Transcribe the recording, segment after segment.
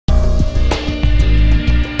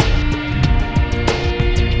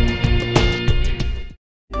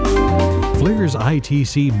FLIR's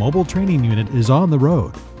ITC mobile training unit is on the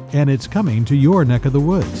road, and it's coming to your neck of the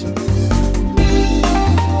woods.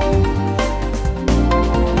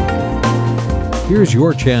 Here's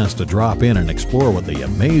your chance to drop in and explore what the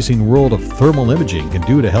amazing world of thermal imaging can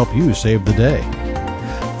do to help you save the day.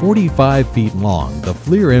 45 feet long, the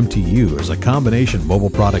FLIR MTU is a combination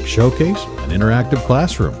mobile product showcase and interactive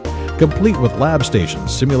classroom, complete with lab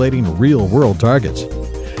stations simulating real-world targets.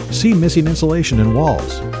 See missing insulation in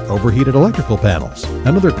walls, overheated electrical panels,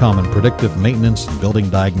 and other common predictive maintenance and building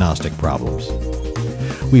diagnostic problems.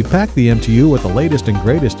 We've packed the MTU with the latest and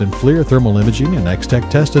greatest in FLIR thermal imaging and X-Tech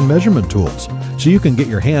test and measurement tools, so you can get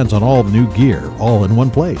your hands on all the new gear all in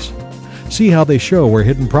one place. See how they show where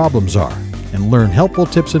hidden problems are, and learn helpful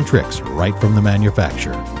tips and tricks right from the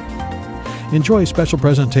manufacturer. Enjoy special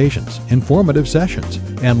presentations, informative sessions,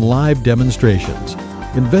 and live demonstrations.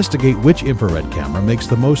 Investigate which infrared camera makes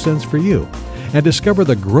the most sense for you, and discover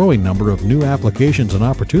the growing number of new applications and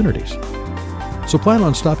opportunities. So plan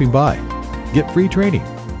on stopping by, get free training,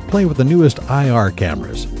 play with the newest IR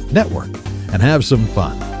cameras, network, and have some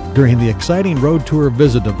fun during the exciting road tour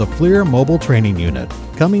visit of the FLIR Mobile Training Unit,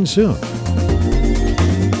 coming soon.